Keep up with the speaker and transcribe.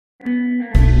Hey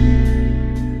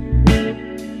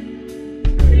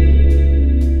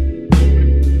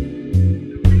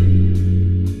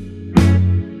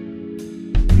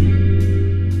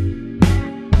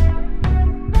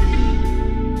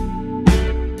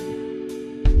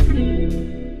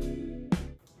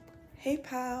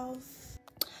pals.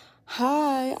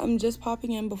 Hi, I'm just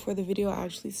popping in before the video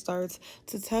actually starts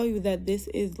to tell you that this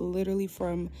is literally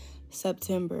from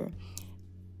September.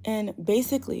 And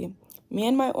basically, me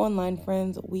and my online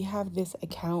friends, we have this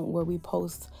account where we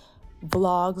post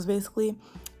vlogs basically.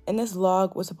 And this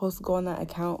vlog was supposed to go on that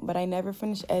account, but I never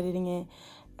finished editing it.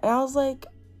 And I was like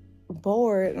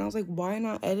bored, and I was like, why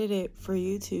not edit it for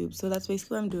YouTube? So that's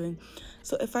basically what I'm doing.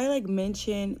 So if I like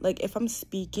mention, like if I'm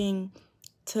speaking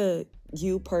to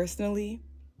you personally,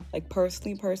 like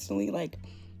personally, like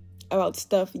about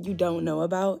stuff you don't know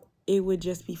about, it would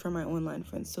just be for my online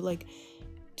friends. So like,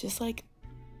 just like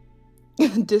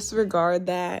disregard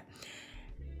that.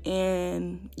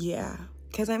 And yeah,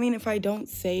 because I mean, if I don't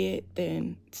say it,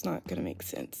 then it's not gonna make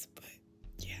sense. But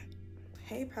yeah.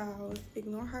 Hey pals,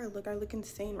 ignore how I look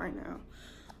insane right now.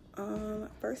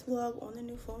 First vlog on the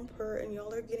new phone and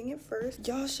y'all are getting it first.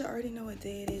 Y'all should already know what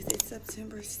day it is. It's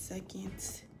September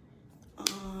 2nd.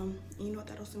 You know what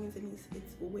that also means? It means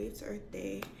it's Wave to Earth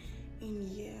Day. And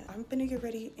yeah, I'm gonna get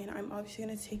ready, and I'm obviously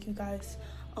gonna take you guys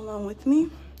along with me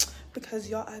because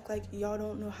y'all act like y'all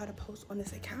don't know how to post on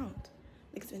this account.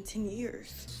 Like, it's been 10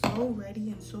 years. So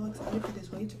ready and so excited for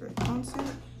this Wave to Earth concert.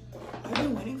 I've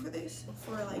been waiting for this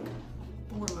for like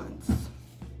 4 months.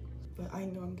 But I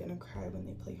know I'm gonna cry when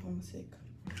they play Homesick.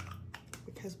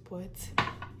 Because what?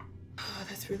 Oh,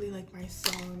 that's really like my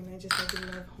song, and I just like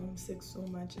love Homesick so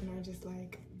much, and I just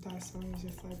like that song is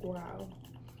just like wow.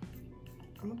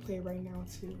 I'm gonna play it right now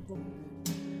too.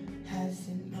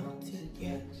 Hasn't melted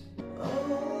yet.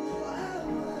 Oh, I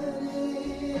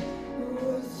wanted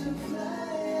was to fly.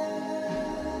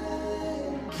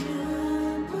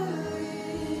 Can't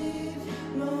believe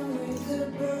my wings are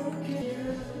broken.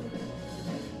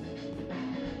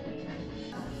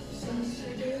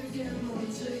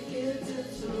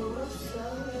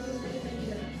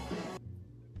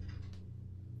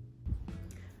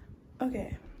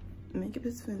 Okay, makeup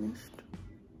is finished.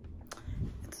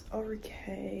 It's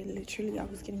okay. Literally, I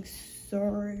was getting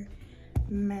so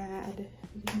mad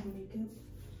because my makeup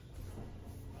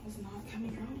was not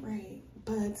coming out right.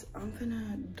 But I'm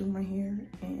gonna do my hair,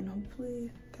 and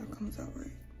hopefully that comes out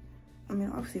right. I mean,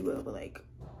 obviously it will, but like,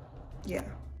 yeah.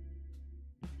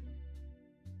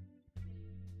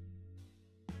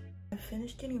 I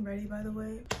finished getting ready, by the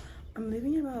way. I'm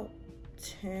leaving in about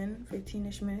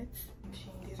 10-15-ish minutes.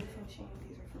 These are from Shein,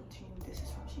 these are from Shein, this is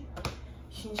from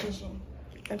Shein. Shein.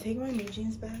 I'm taking my new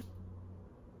jeans back.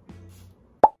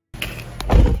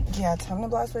 Yeah, time to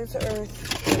blast Wave to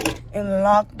Earth and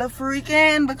lock the freak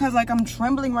in, because like I'm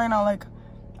trembling right now. Like,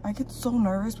 I get so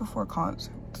nervous before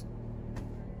concerts.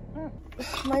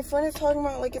 My friend is talking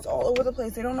about like it's all over the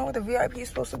place. They don't know where the VIP is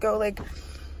supposed to go. Like,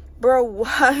 bro,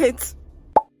 what?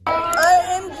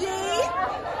 OMG!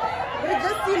 We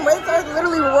just seen Wave to Earth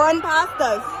literally run past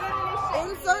us.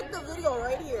 Insert the video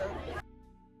right here.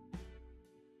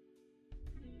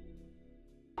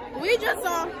 We just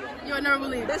saw, you'll never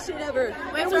believe that shit ever.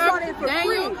 Wait, sir,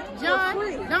 Daniel, John,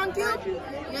 Donkey.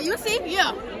 Yeah, you see?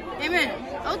 Yeah. Amen.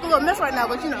 I was a little mess right now,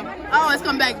 but you know, I always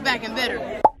come back and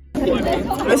better.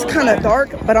 It's kind of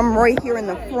dark, but I'm right here in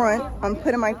the front. I'm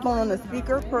putting my phone on the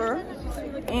speaker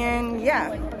and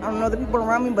yeah, I don't know the people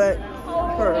around me, but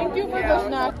Thank you for the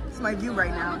snack. It's my view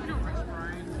right now.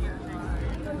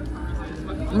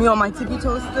 Me on my tippy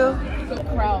toes still.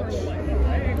 Crouch.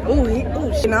 Oh,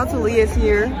 now Talia's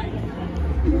here.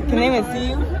 Can they even see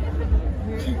you?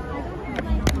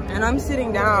 And I'm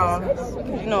sitting down,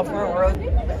 you know, front row.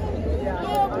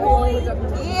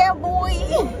 Yeah, boy.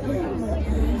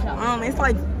 It's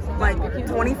like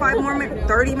 25 more minutes,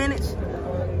 30 minutes.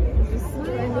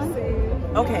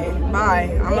 Okay, bye.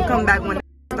 I'm gonna come back when it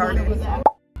started.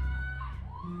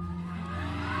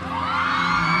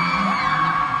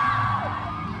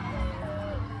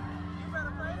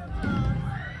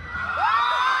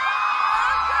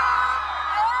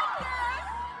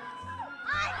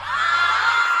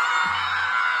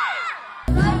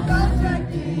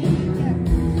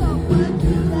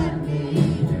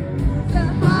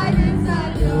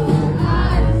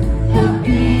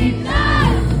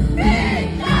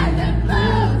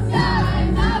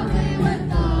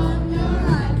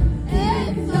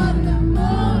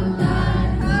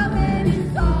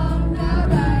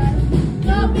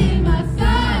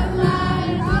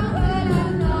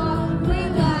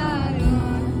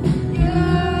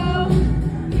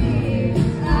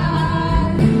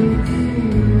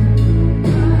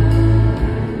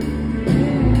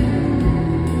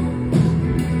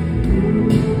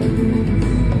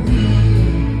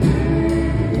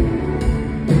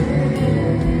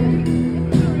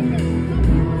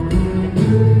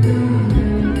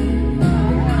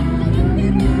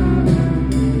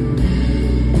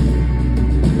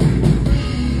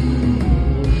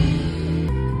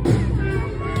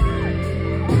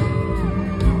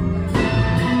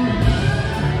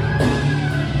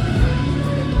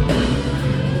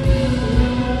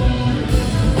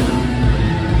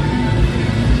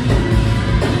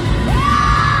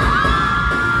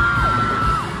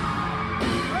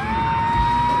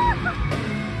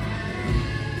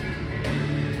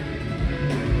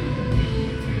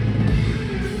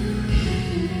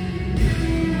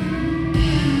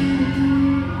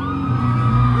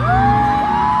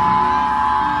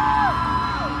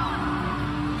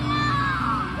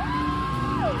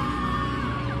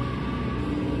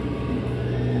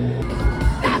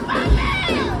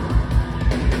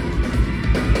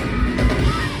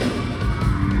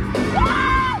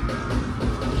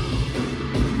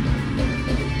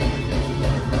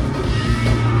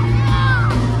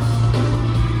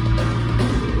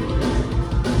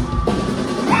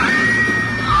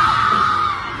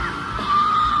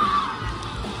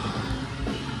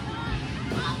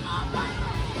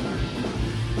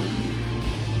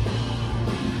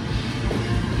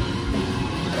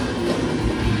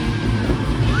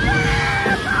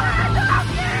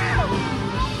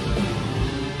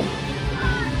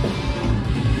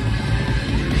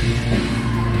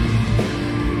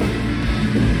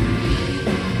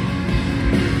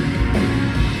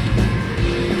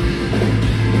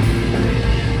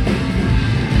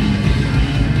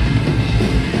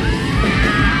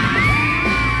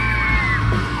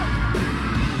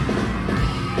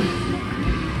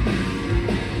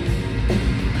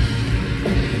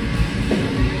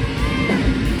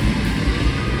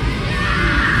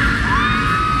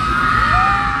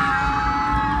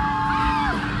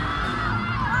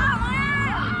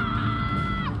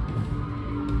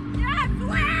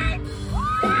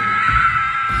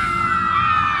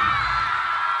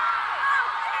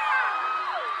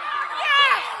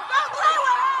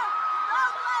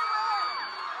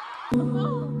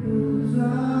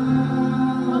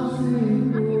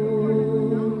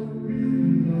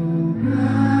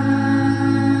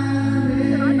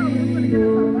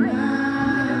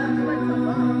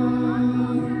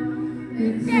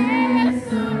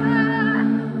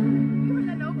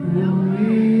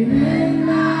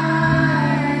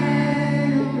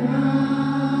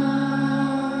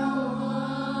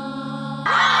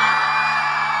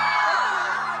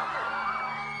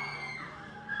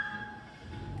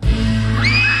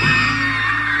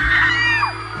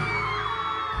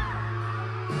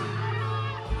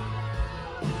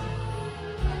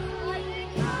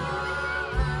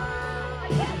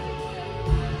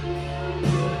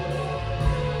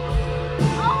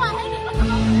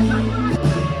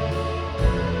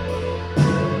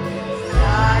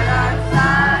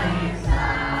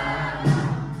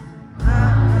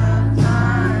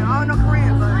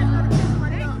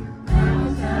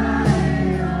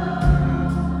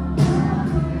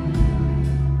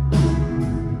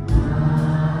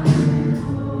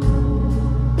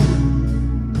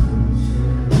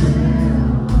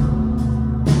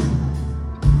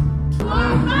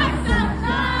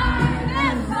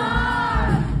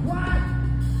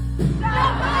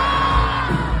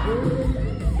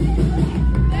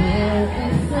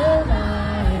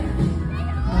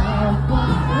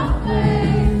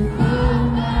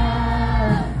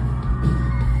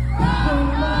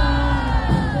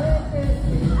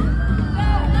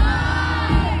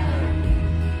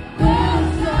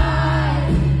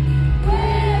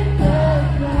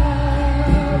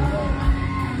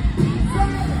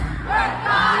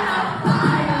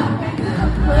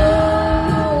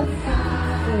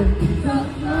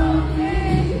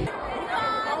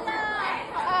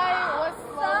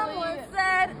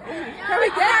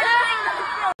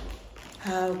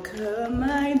 How could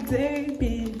my day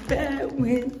be bad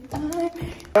when I...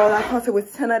 Oh, that concert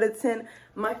was 10 out of 10.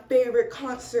 My favorite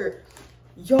concert.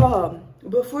 Y'all,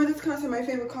 before this concert, my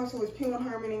favorite concert was P1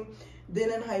 Harmony,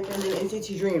 then enhypen, then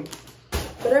NCT Dream.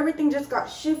 But everything just got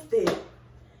shifted.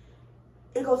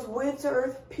 It goes Wind to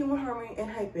Earth, P1 Harmony,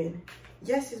 enhypen.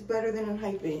 Yes, it's better than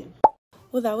enhypen.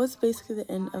 Well, that was basically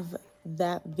the end of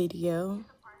that video.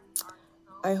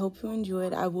 I hope you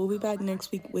enjoyed. I will be back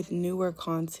next week with newer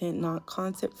content, not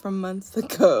content from months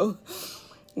ago.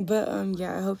 But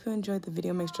yeah, I hope you enjoyed the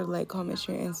video. Make sure to like, comment,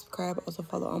 share, and subscribe. Also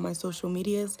follow all my social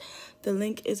medias. The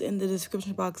link is in the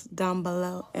description box down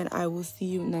below, and I will see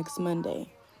you next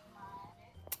Monday.